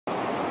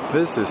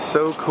This is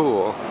so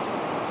cool.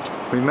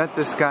 We met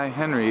this guy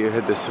Henry who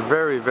had this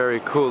very, very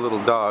cool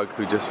little dog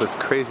who just was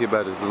crazy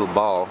about his little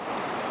ball.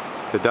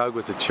 The dog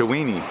was a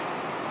Chiweenie,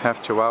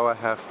 half Chihuahua,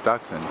 half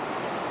Dachshund.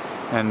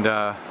 And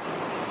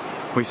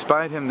we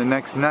spied him the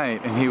next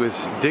night, and he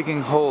was digging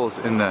holes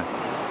in the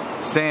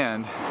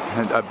sand,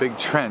 a big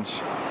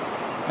trench,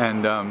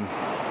 and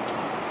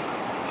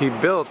he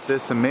built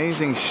this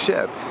amazing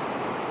ship.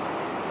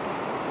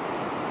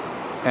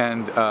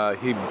 And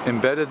he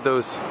embedded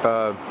those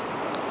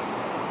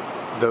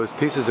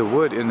pieces of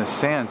wood in the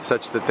sand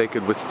such that they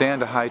could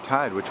withstand a high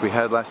tide, which we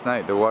had last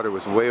night. The water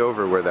was way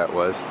over where that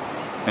was.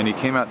 And he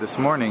came out this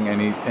morning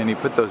and he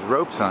put those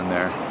ropes on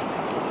there.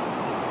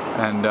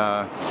 And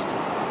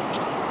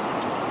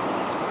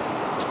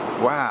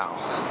wow.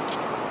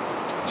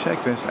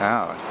 Check this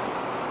out.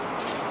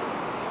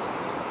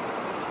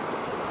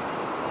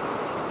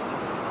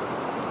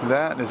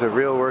 That is a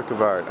real work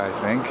of art, I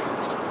think.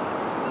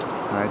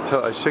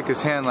 I shook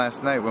his hand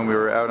last night when we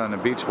were out on a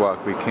beach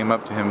walk. We came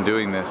up to him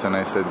doing this, and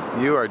I said,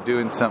 "You are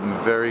doing something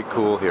very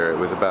cool here." It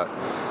was about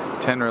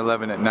 10 or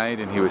 11 at night,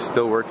 and he was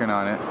still working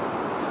on it.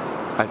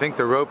 I think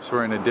the ropes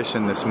were an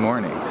addition this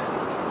morning.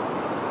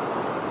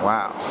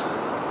 Wow.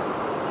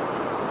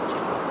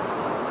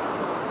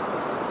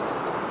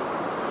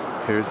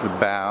 Here's the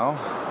bow.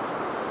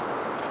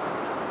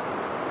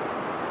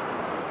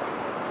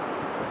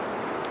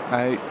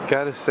 I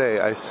gotta say,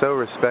 I so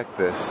respect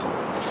this.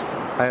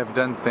 I have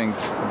done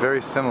things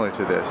very similar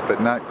to this,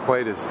 but not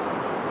quite as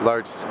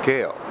large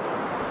scale.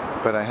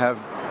 But I have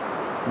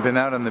been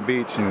out on the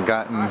beach and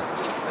gotten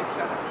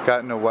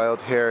a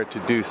wild hare to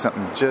do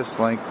something just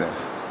like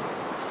this.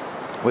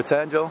 What's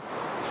that, Joel?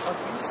 Oh,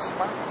 he was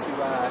smart to,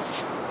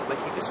 like,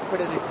 he just put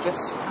it at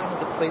just kind of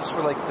the place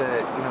where, like, the,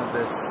 you know,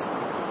 this,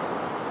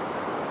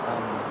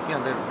 you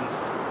know, there'd be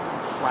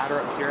flatter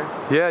up here.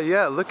 Yeah,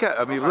 yeah, look at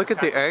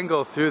the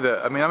angle through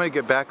the, I mean, I'm going to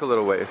get back a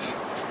little ways.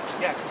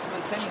 Yeah, because if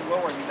it's any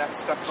lower, I mean, that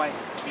stuff might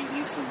be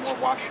easily more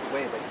washed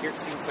away, but here it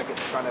seems like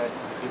it's going to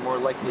be more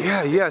likely.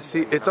 Yeah, yeah,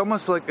 see, it's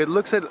almost like, it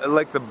looks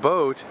like the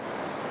boat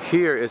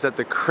here is at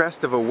the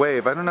crest of a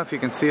wave. I don't know if you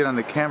can see it on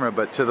the camera,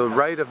 but to the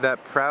right of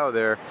that prow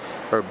there,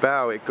 or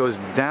bow, it goes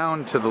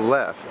down to the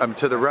left,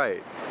 to the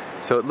right.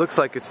 So it looks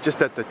like it's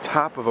just at the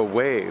top of a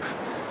wave,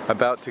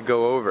 about to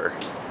go over.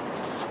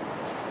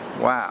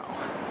 Wow.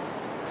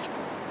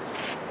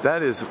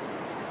 That is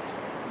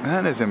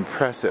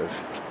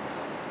impressive.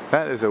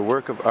 That is a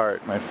work of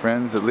art, my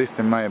friends, at least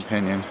in my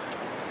opinion.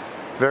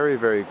 Very,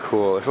 very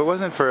cool. If it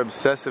wasn't for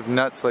obsessive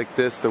nuts like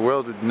this, the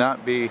world would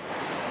not be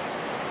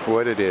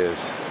what it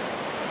is.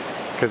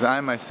 Because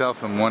I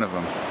myself am one of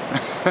them.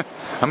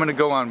 I'm going to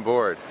go on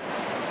board.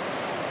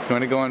 You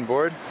want to go on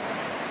board?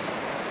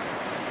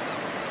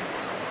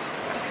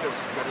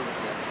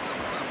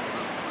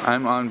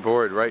 I'm on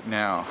board right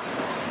now.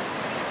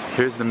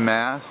 Here's the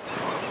mast.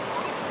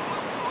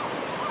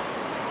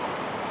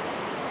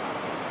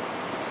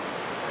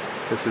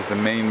 This is the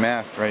main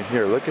mast right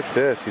here. Look at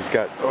this. He's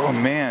got, oh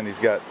man, he's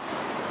got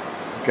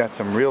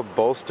some real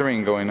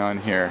bolstering going on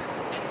here.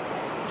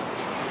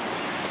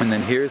 And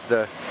then here's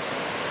the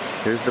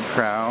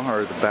prow,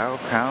 or the bow,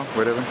 prow,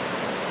 whatever.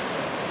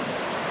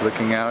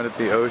 Looking out at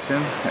the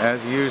ocean,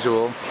 as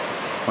usual.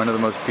 One of the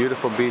most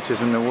beautiful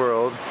beaches in the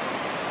world.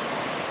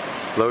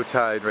 Low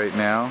tide right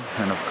now,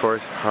 and of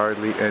course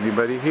hardly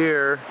anybody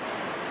here.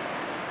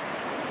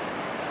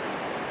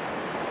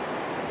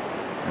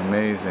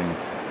 Amazing.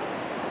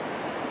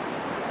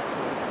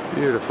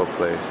 Beautiful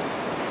place.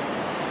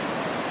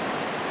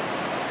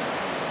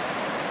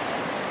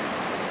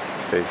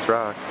 Face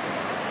rock.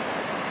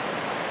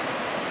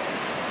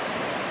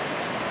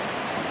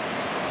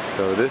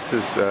 So this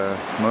is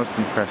most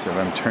impressive.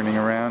 I'm turning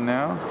around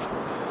now,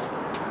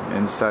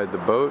 inside the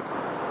boat.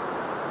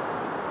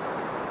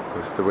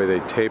 Just the way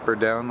they taper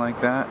down like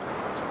that.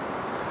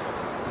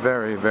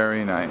 Very,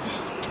 very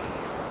nice.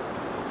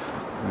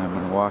 And I'm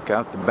going to walk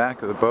out the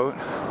back of the boat.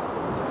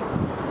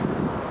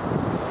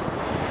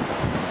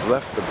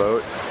 Left the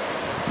boat.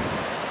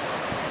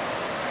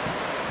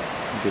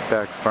 Get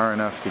back far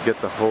enough to get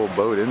the whole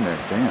boat in there.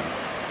 Damn.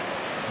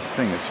 This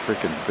thing is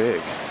freaking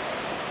big.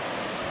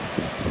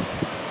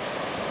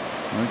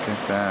 Look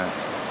at that.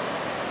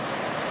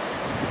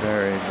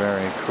 Very,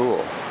 very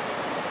cool.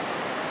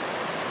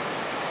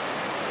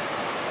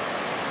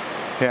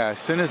 Yeah, as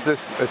soon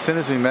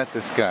as we met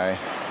this guy,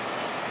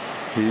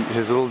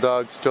 his little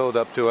dog strolled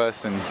up to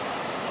us and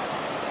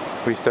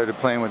we started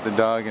playing with the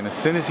dog, and as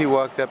soon as he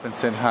walked up and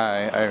said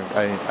hi,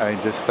 I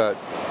just thought,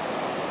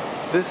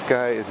 this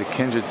guy is a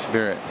kindred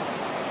spirit.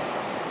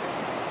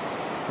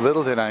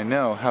 Little did I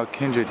know how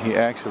kindred he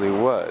actually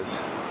was,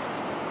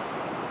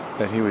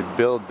 that he would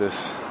build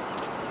this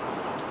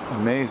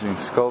amazing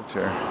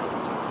sculpture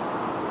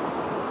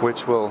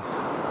which will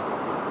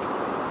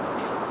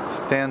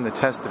stand the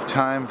test of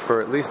time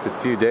for at least a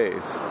few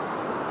days.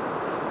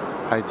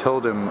 I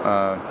told him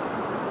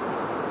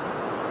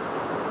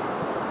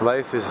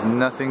life is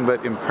nothing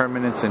but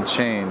impermanence and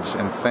change,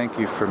 and thank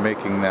you for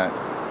making that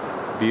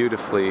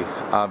beautifully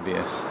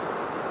obvious.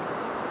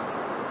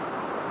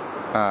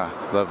 Ah,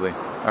 lovely.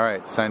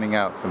 Alright, signing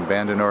out from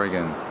Bandon,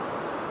 Oregon,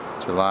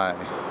 July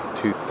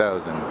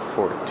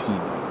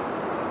 2014.